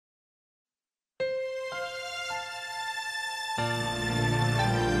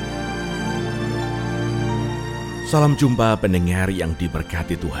Salam jumpa pendengar yang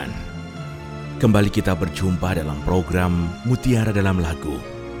diberkati Tuhan. Kembali kita berjumpa dalam program Mutiara dalam Lagu.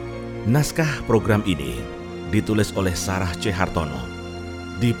 Naskah program ini ditulis oleh Sarah C. Hartono,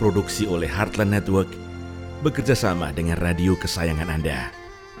 diproduksi oleh Heartline Network, bekerjasama dengan radio kesayangan Anda.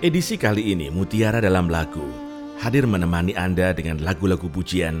 Edisi kali ini Mutiara dalam Lagu hadir menemani Anda dengan lagu-lagu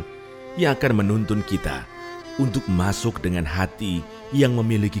pujian yang akan menuntun kita untuk masuk dengan hati yang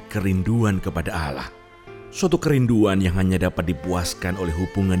memiliki kerinduan kepada Allah. Suatu kerinduan yang hanya dapat dipuaskan oleh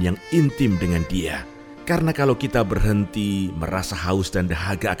hubungan yang intim dengan Dia. Karena kalau kita berhenti merasa haus dan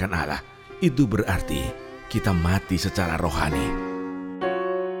dahaga akan Allah, itu berarti kita mati secara rohani.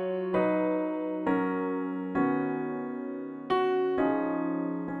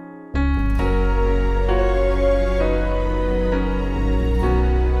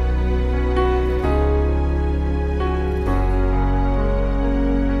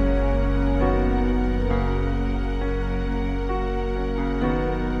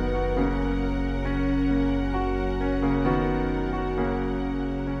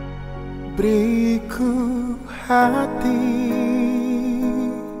 Beriku hati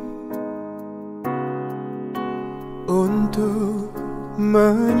untuk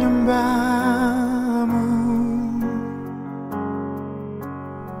menyembahmu,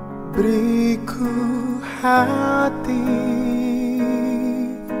 beriku hati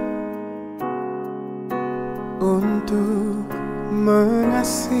untuk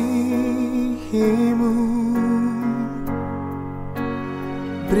mengasihimu.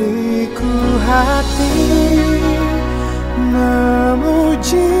 Beriku hati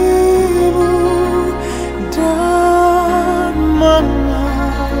memujimu dan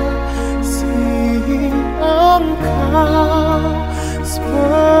mengasihi Engkau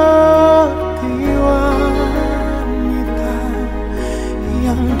seperti wanita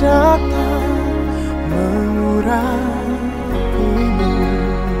yang datang mengurapimu.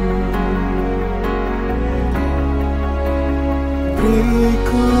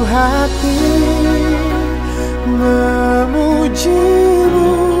 Beriku hati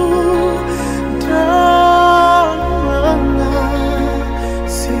memujimu dan mengasihi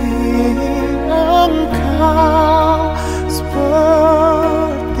Engkau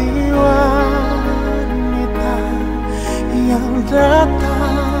seperti wanita yang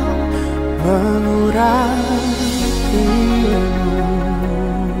datang mengurapimu.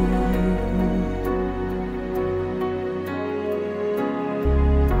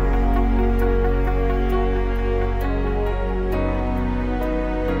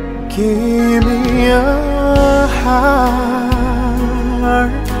 Give me a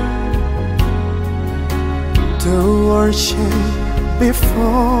heart to worship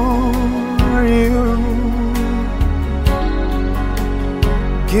before you.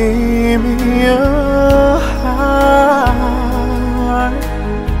 Give me a heart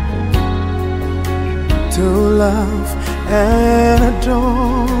to love and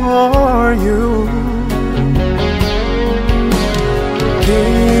adore you.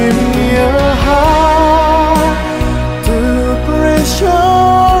 Give me a heart to praise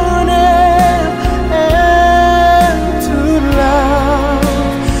your name and to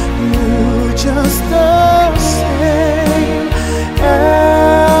love you just the same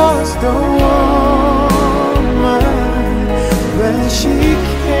as the woman when she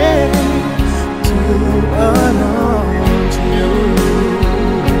came to anoint you.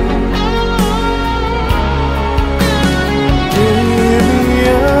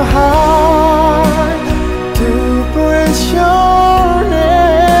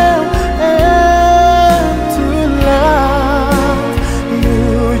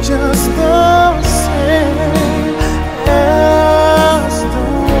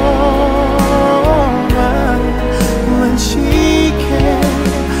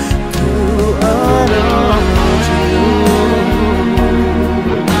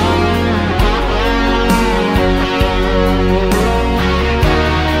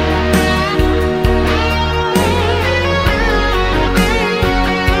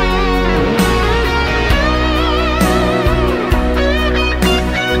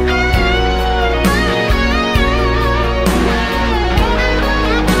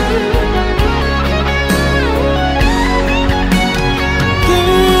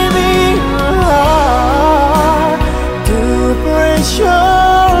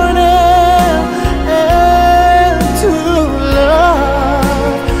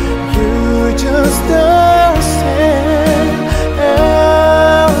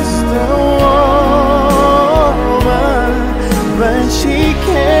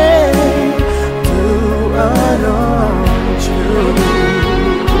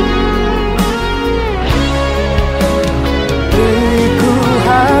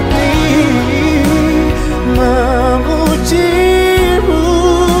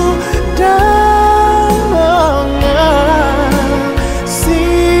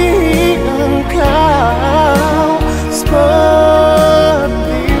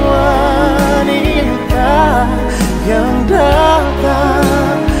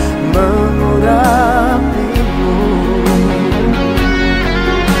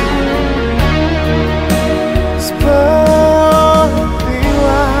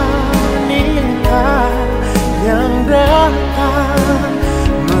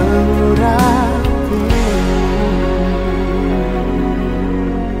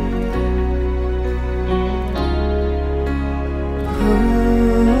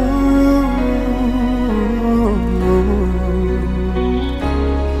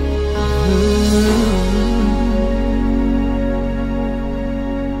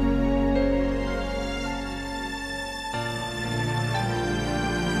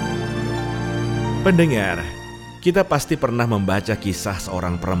 Pendengar, kita pasti pernah membaca kisah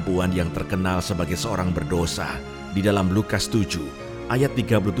seorang perempuan yang terkenal sebagai seorang berdosa di dalam Lukas 7 ayat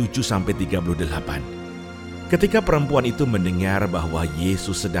 37-38. Ketika perempuan itu mendengar bahwa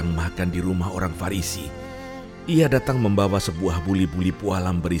Yesus sedang makan di rumah orang Farisi, ia datang membawa sebuah buli-buli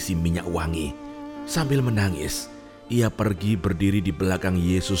pualam berisi minyak wangi. Sambil menangis, ia pergi berdiri di belakang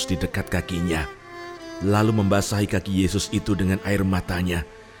Yesus di dekat kakinya, lalu membasahi kaki Yesus itu dengan air matanya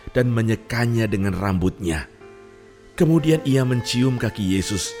dan menyekanya dengan rambutnya. Kemudian ia mencium kaki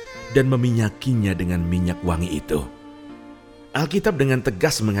Yesus dan meminyakinya dengan minyak wangi itu. Alkitab dengan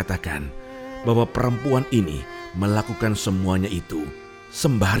tegas mengatakan bahwa perempuan ini melakukan semuanya itu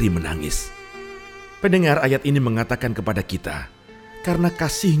sembari menangis. Pendengar, ayat ini mengatakan kepada kita, karena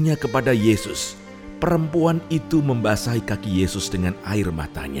kasihnya kepada Yesus, perempuan itu membasahi kaki Yesus dengan air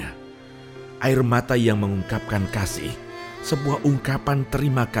matanya. Air mata yang mengungkapkan kasih, sebuah ungkapan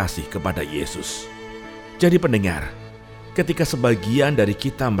terima kasih kepada Yesus. Jadi pendengar, ketika sebagian dari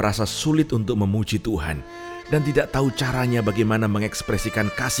kita merasa sulit untuk memuji Tuhan dan tidak tahu caranya bagaimana mengekspresikan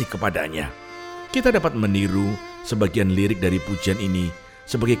kasih kepadanya, kita dapat meniru sebagian lirik dari pujian ini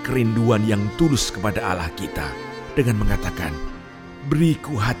sebagai kerinduan yang tulus kepada Allah kita dengan mengatakan,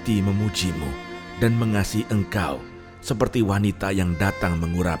 "Beriku hati memujimu dan mengasihi Engkau seperti wanita yang datang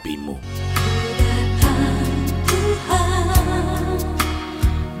mengurapimu."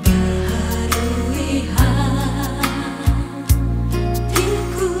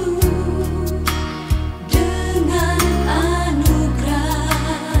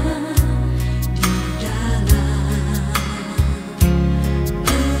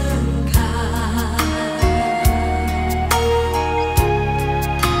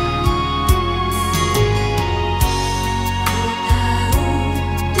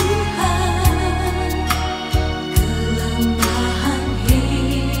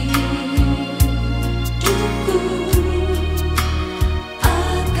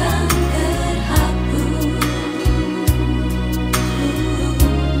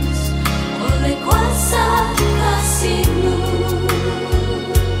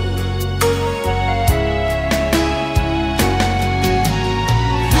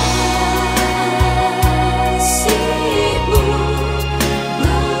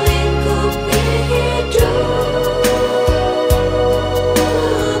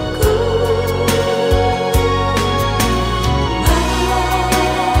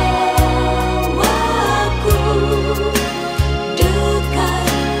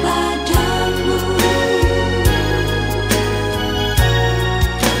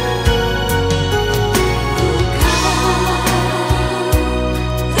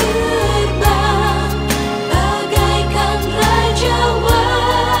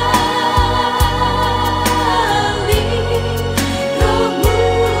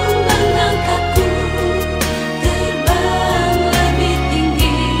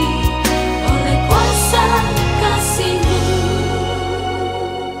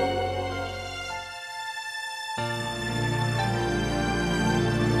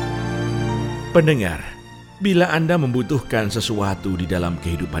 Pendengar, bila Anda membutuhkan sesuatu di dalam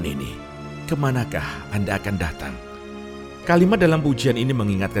kehidupan ini, kemanakah Anda akan datang? Kalimat dalam pujian ini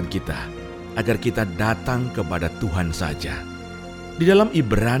mengingatkan kita agar kita datang kepada Tuhan saja. Di dalam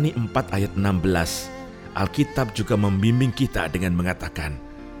Ibrani 4 ayat 16, Alkitab juga membimbing kita dengan mengatakan,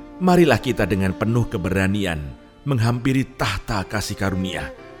 "Marilah kita dengan penuh keberanian menghampiri tahta kasih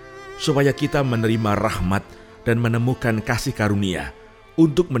karunia, supaya kita menerima rahmat dan menemukan kasih karunia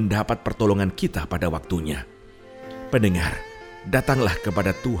untuk mendapat pertolongan kita pada waktunya." Pendengar, datanglah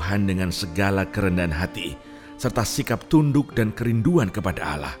kepada Tuhan dengan segala kerendahan hati, serta sikap tunduk dan kerinduan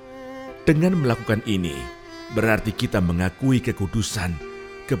kepada Allah. Dengan melakukan ini, berarti kita mengakui kekudusan,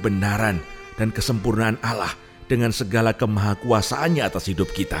 kebenaran, dan kesempurnaan Allah dengan segala kemahakuasaannya atas hidup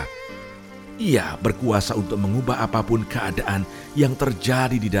kita. Ia berkuasa untuk mengubah apapun keadaan yang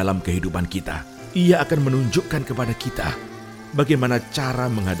terjadi di dalam kehidupan kita. Ia akan menunjukkan kepada kita bagaimana cara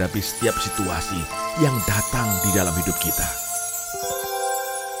menghadapi setiap situasi yang datang di dalam hidup kita.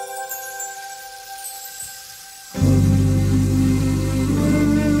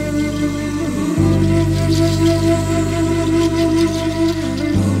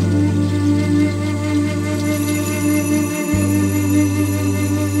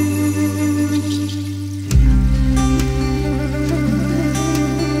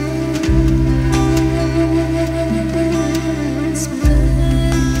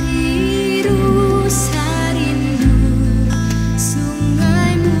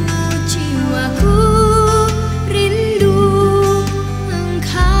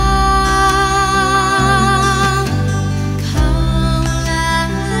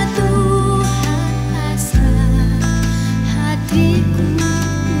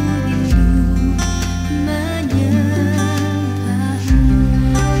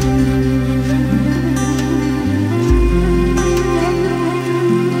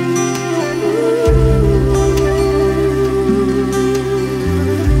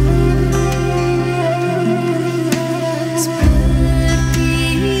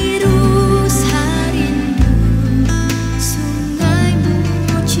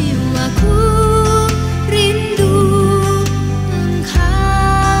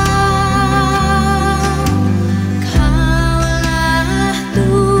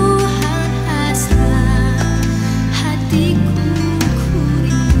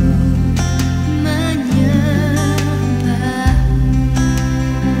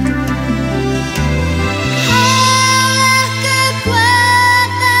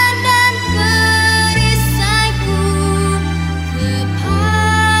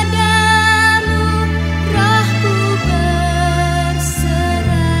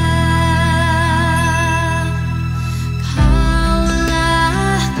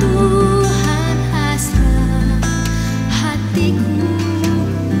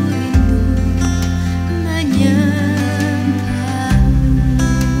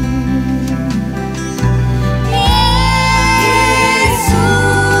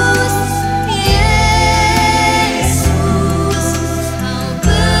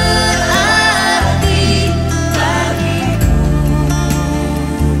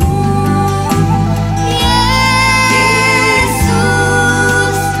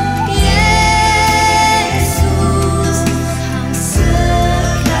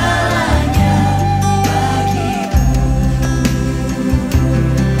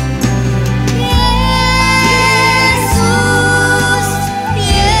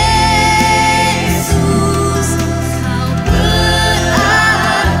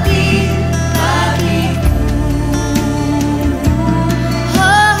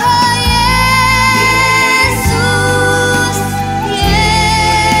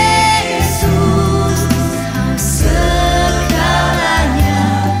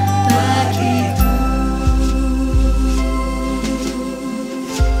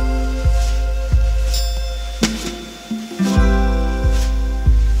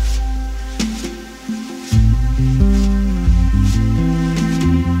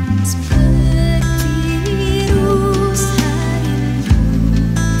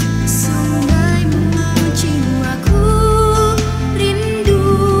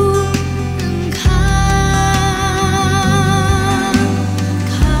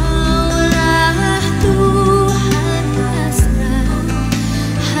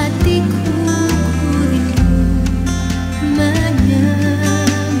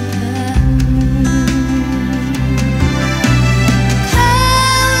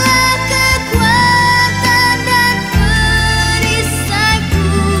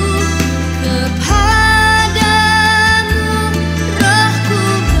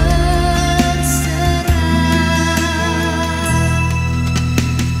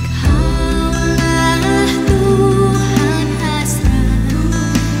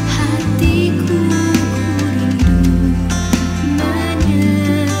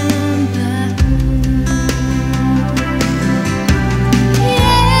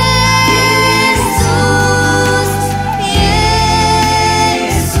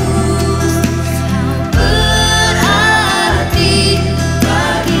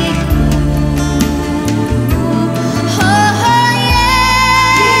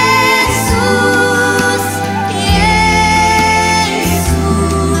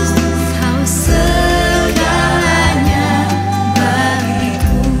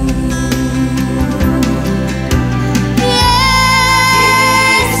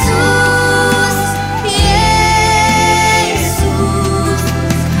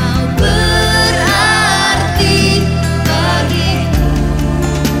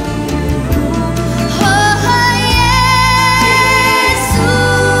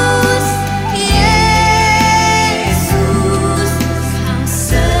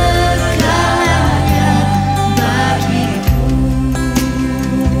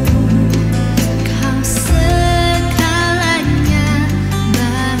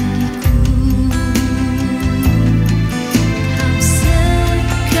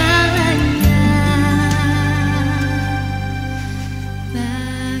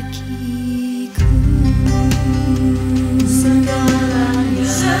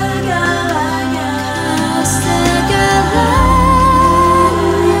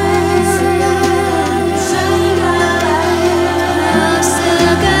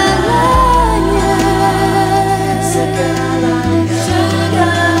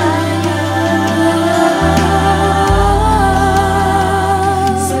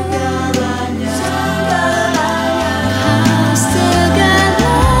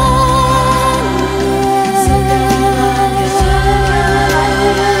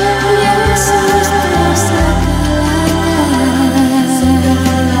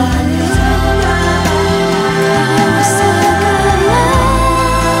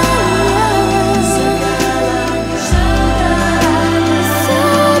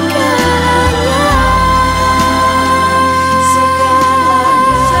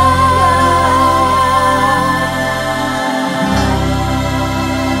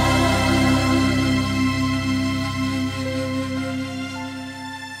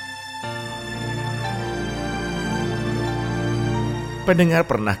 Pendengar,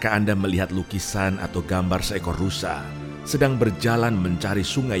 pernahkah Anda melihat lukisan atau gambar seekor rusa sedang berjalan mencari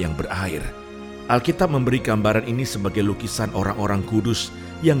sungai yang berair? Alkitab memberi gambaran ini sebagai lukisan orang-orang kudus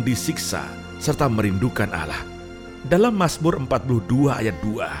yang disiksa serta merindukan Allah. Dalam Mazmur 42 ayat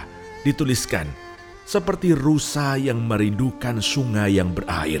 2 dituliskan, seperti rusa yang merindukan sungai yang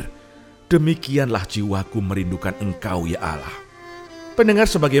berair, demikianlah jiwaku merindukan Engkau ya Allah. Pendengar,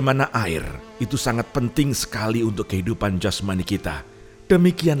 sebagaimana air itu sangat penting sekali untuk kehidupan jasmani kita,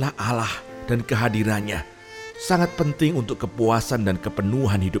 demikianlah Allah dan kehadirannya sangat penting untuk kepuasan dan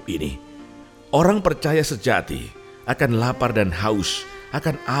kepenuhan hidup ini. Orang percaya sejati akan lapar dan haus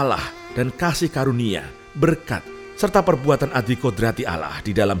akan Allah dan kasih karunia, berkat, serta perbuatan adikodrati Allah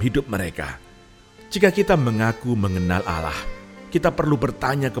di dalam hidup mereka. Jika kita mengaku mengenal Allah, kita perlu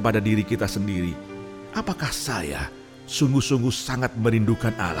bertanya kepada diri kita sendiri, apakah saya sungguh-sungguh sangat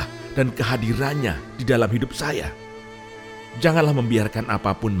merindukan Allah dan kehadirannya di dalam hidup saya? Janganlah membiarkan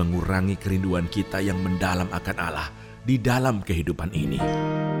apapun mengurangi kerinduan kita yang mendalam akan Allah di dalam kehidupan ini.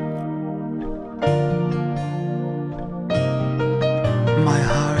 My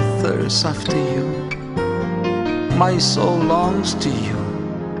heart thirsts after you. My soul longs to you.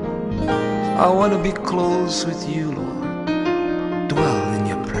 I want to be close with you, Lord. Dwell in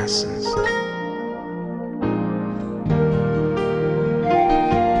your presence.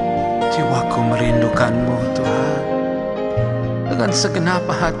 Jiwaku merindukanmu, Tuhan. Dengan segenap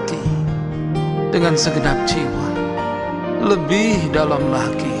hati, dengan segenap jiwa, lebih dalam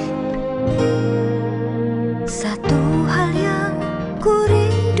lagi. Satu hal yang ku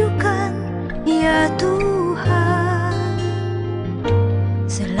rindukan, ya Tuhan,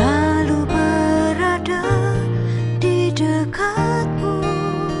 selalu berada di dekat-Mu.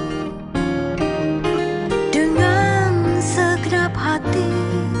 Dengan segenap hati,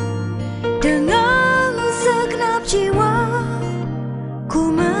 dengan segenap jiwa, ku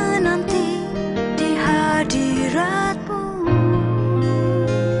menanti di hadirat-Mu.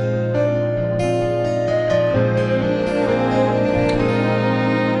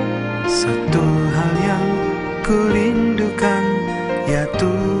 Satu hal yang ku rindukan, ya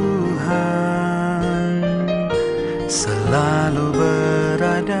Tuhan, selalu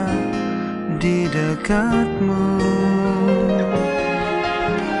berada di dekat-Mu.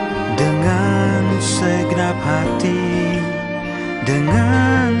 Dengan segenap hati,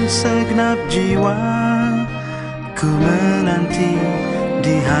 dengan segenap jiwa, ku menanti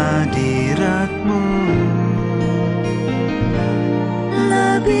di hadirat-Mu.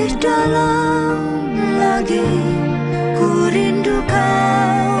 Lebih dalam lagi, ku rindu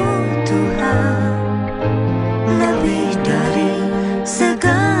Kau Tuhan, lebih dari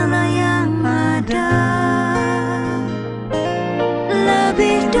segala yang ada.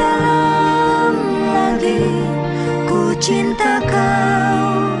 Lebih dalam lagi, ku cinta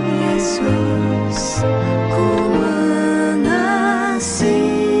Kau Yesus, ku mengasihi-Mu.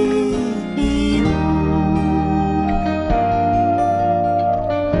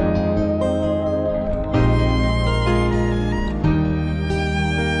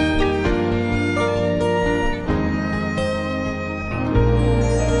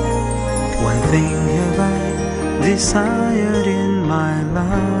 One thing have I desired in my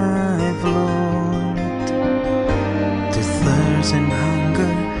life, Lord, to thirst and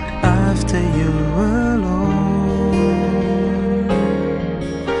hunger after you alone.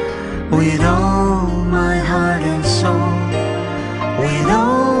 With all my heart and soul, with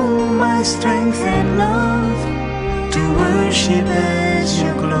all my strength and love, to worship as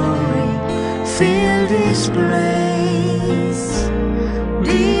your glory fill this place.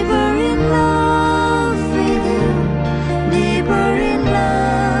 Deeper in love with you, deeper in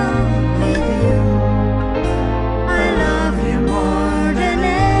love with you. I love you more than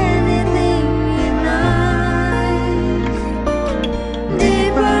anything in life.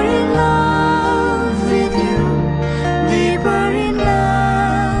 Deeper in love with you, deeper in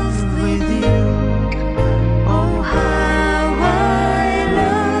love with you. Oh, how I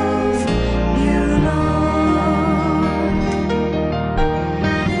love you, Lord.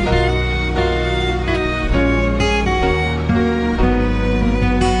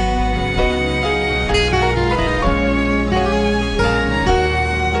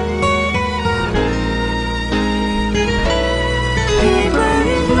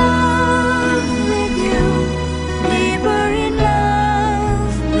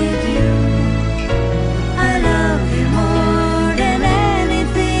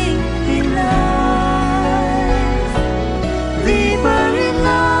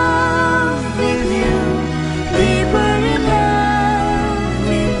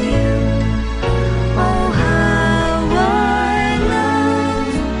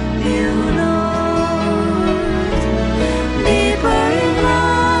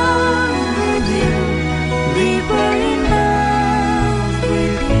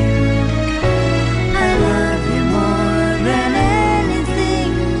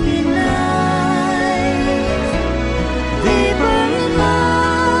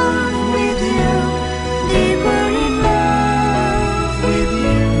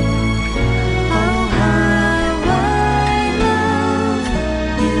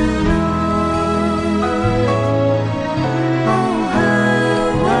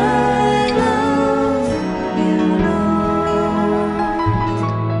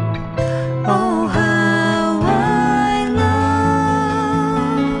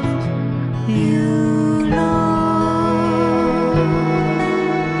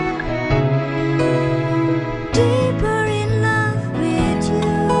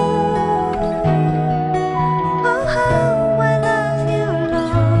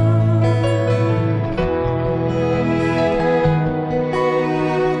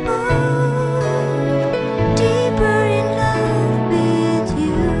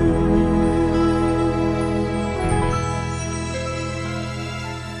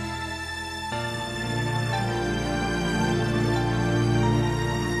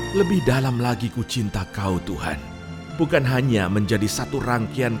 Lebih dalam lagi ku cinta Kau Tuhan, bukan hanya menjadi satu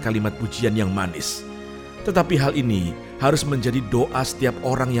rangkaian kalimat pujian yang manis, tetapi hal ini harus menjadi doa setiap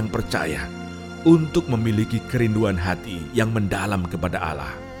orang yang percaya untuk memiliki kerinduan hati yang mendalam kepada Allah.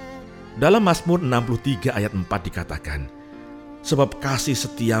 Dalam Mazmur 63 ayat 4 dikatakan, sebab kasih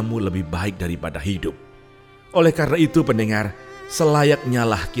setiamu lebih baik daripada hidup. Oleh karena itu pendengar, selayaknya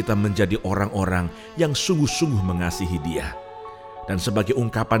lah kita menjadi orang-orang yang sungguh-sungguh mengasihi Dia. Dan sebagai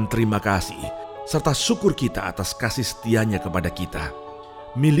ungkapan terima kasih serta syukur kita atas kasih setianya kepada kita,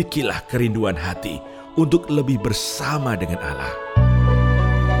 milikilah kerinduan hati untuk lebih bersama dengan Allah.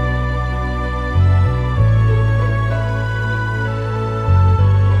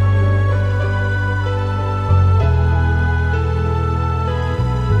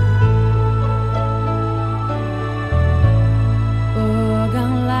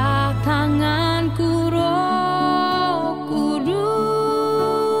 Peganglah tanganku, Roh Kudus,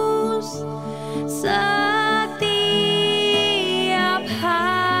 setiap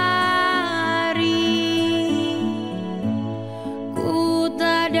hari. Ku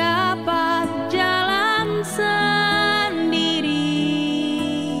tak dapat jalan sendiri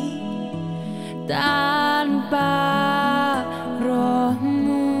tanpa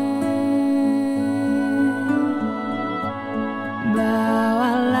Roh-Mu.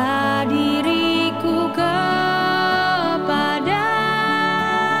 Bawalah diriku kepada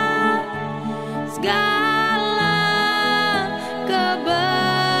segala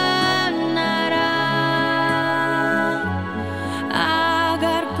kebenaran,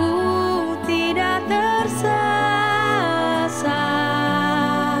 agar ku tidak tersesat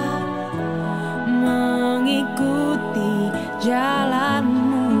mengikuti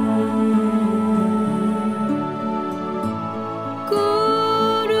jalan-Mu.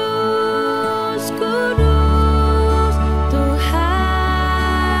 Kudus, kudus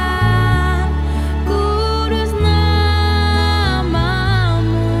Tuhan, kudus nama-Mu.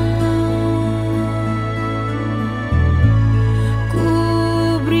 Ku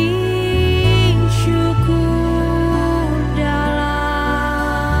beri syukur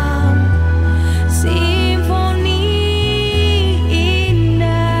dalam simfoni indah.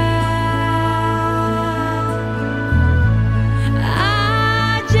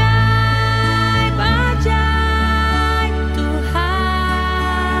 Ajaib-ajaib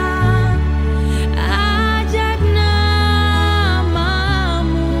Tuhan, ajaib nama-Mu.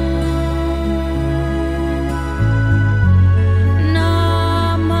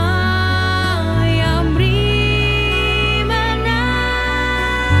 Nama yang beri menang,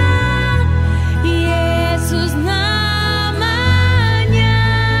 Yesus namanya.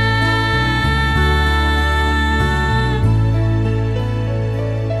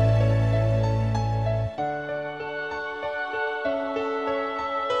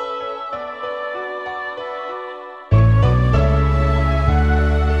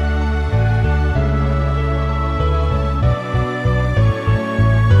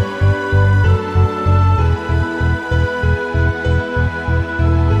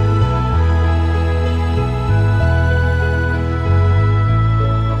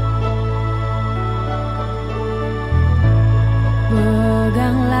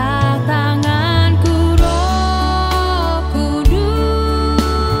 Peganglah tanganku, Roh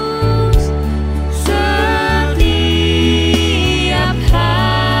Kudus, setiap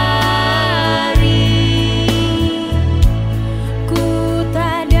hari. Ku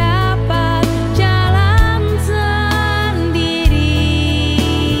tak dapat jalan sendiri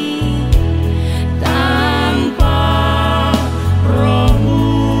tanpa Roh-Mu.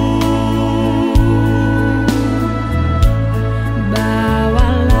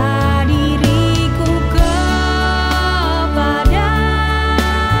 Bawalah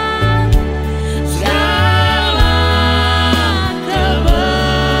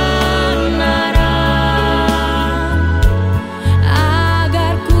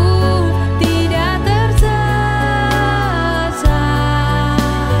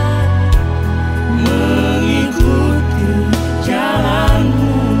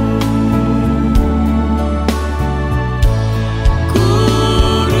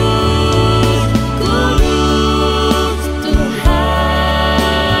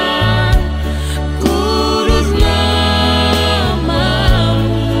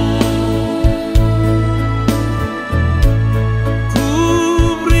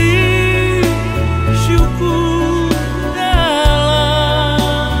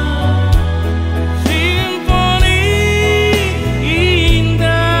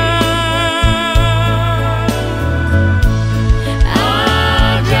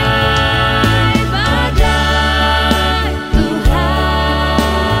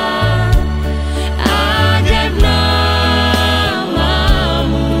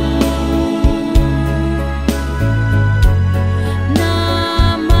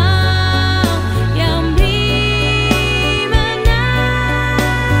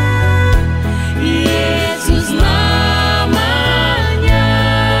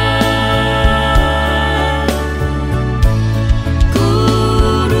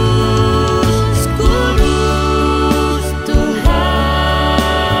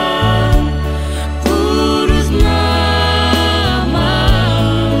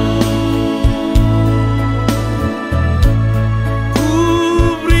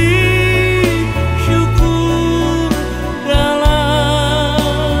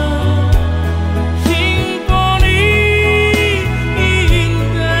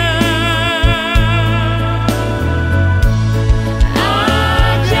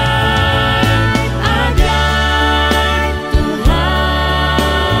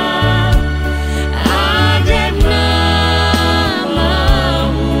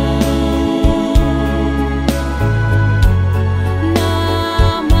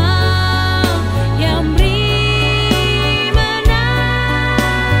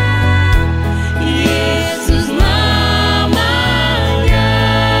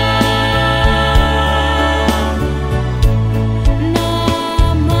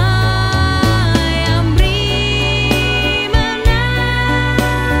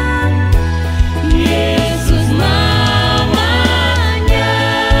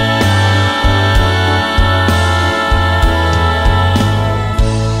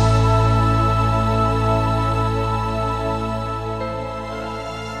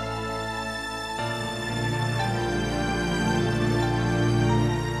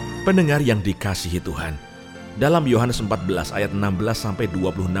Pendengar yang dikasihi Tuhan, dalam Yohanes 14 ayat 16-26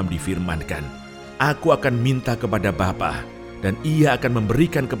 difirmankan, Aku akan minta kepada Bapa, dan Ia akan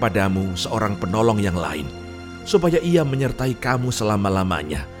memberikan kepadamu seorang penolong yang lain, supaya Ia menyertai kamu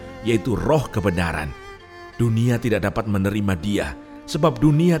selama-lamanya, yaitu Roh kebenaran. Dunia tidak dapat menerima Dia, sebab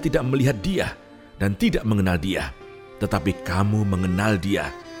dunia tidak melihat Dia dan tidak mengenal Dia. Tetapi kamu mengenal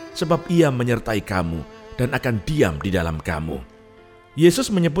Dia, sebab Ia menyertai kamu dan akan diam di dalam kamu.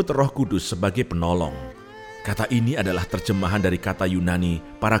 Yesus menyebut Roh Kudus sebagai penolong. Kata ini adalah terjemahan dari kata Yunani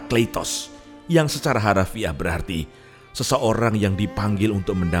parakletos, yang secara harafiah berarti seseorang yang dipanggil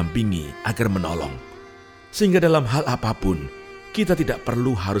untuk mendampingi agar menolong. Sehingga dalam hal apapun, kita tidak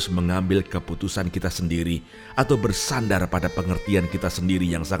perlu harus mengambil keputusan kita sendiri atau bersandar pada pengertian kita sendiri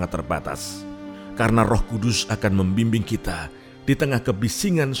yang sangat terbatas. Karena Roh Kudus akan membimbing kita di tengah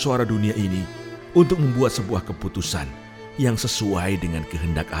kebisingan suara dunia ini untuk membuat sebuah keputusan yang sesuai dengan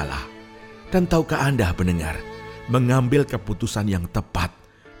kehendak Allah. Dan tahukah Anda pendengar, mengambil keputusan yang tepat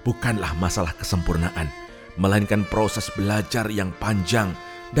bukanlah masalah kesempurnaan, melainkan proses belajar yang panjang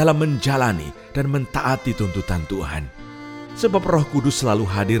dalam menjalani dan mentaati tuntutan Tuhan. Sebab Roh Kudus selalu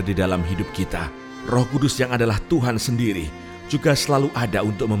hadir di dalam hidup kita. Roh Kudus yang adalah Tuhan sendiri juga selalu ada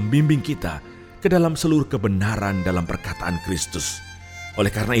untuk membimbing kita ke dalam seluruh kebenaran dalam perkataan Kristus.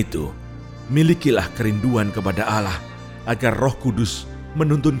 Oleh karena itu, milikilah kerinduan kepada Allah agar Roh Kudus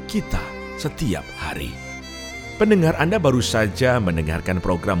menuntun kita setiap hari. Pendengar, Anda baru saja mendengarkan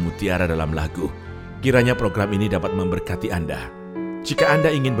program Mutiara dalam Lagu. Kiranya program ini dapat memberkati Anda. Jika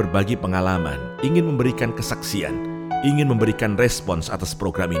Anda ingin berbagi pengalaman, ingin memberikan kesaksian, ingin memberikan respons atas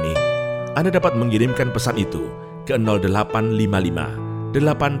program ini, Anda dapat mengirimkan pesan itu ke 0855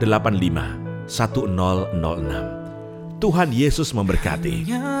 885 1006. Tuhan Yesus memberkati.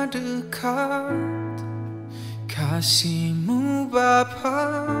 Hanya dekat kasih-Mu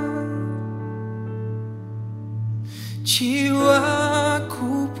Bapa,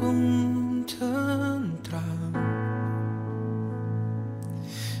 jiwaku pun tentram.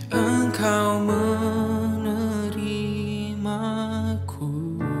 Engkau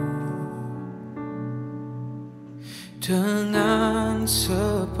menerimaku dengan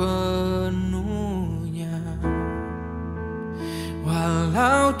sepenuhnya,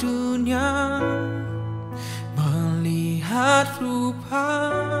 walau dunia melihat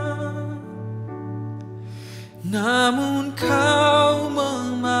rupa, namun Kau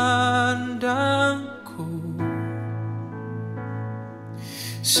memandangku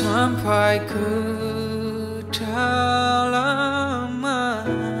sampai ke dalaman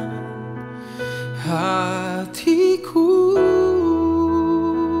hatiku.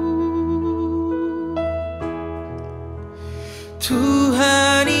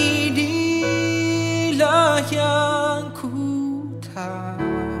 Tuhan, inilah yang ku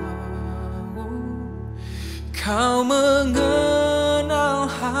tahu, Kau mengenal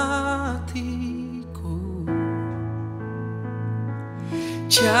hatiku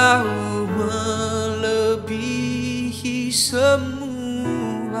jauh melebihi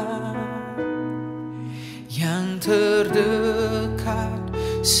semua yang terdekat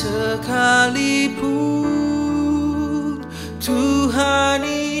sekalipun. Tuhan,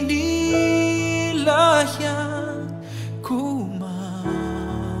 inilah yang ku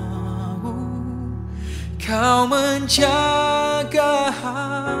mau, Kau menjaga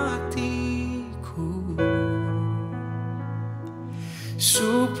hatiku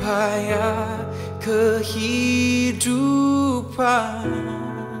supaya kehidupan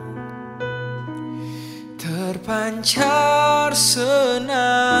terpancar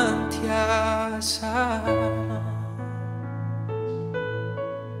senantiasa.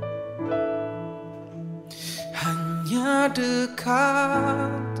 Hanya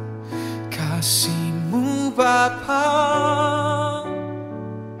dekat kasih-Mu Bapa,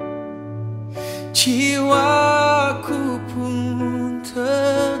 jiwaku pun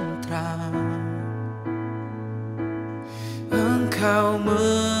tentram. Engkau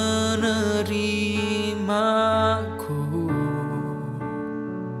menerimaku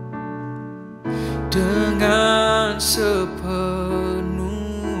dengan sepenuhnya,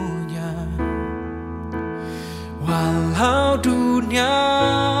 walau dunia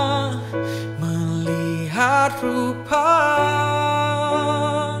melihat rupa,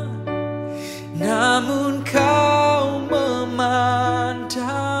 namun Kau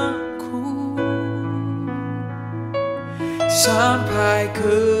memandangku sampai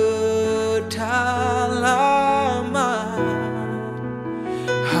ke dalaman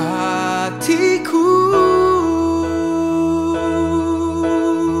hatiku.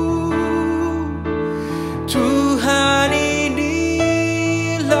 Tuhan,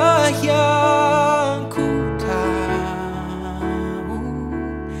 inilah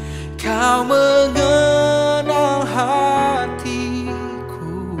Kau mengenal hatiku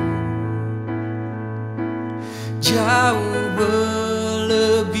jauh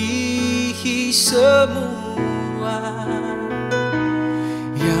melebihi semua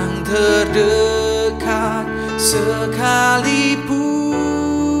yang terdekat sekalipun.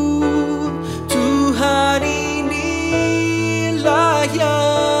 Tuhan, inilah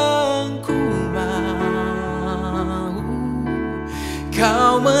yang ku mau.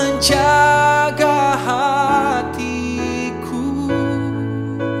 Kau menjaga hatiku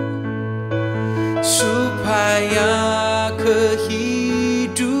supaya kehidupan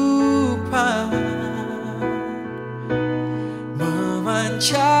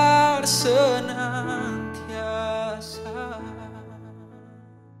memancar senang.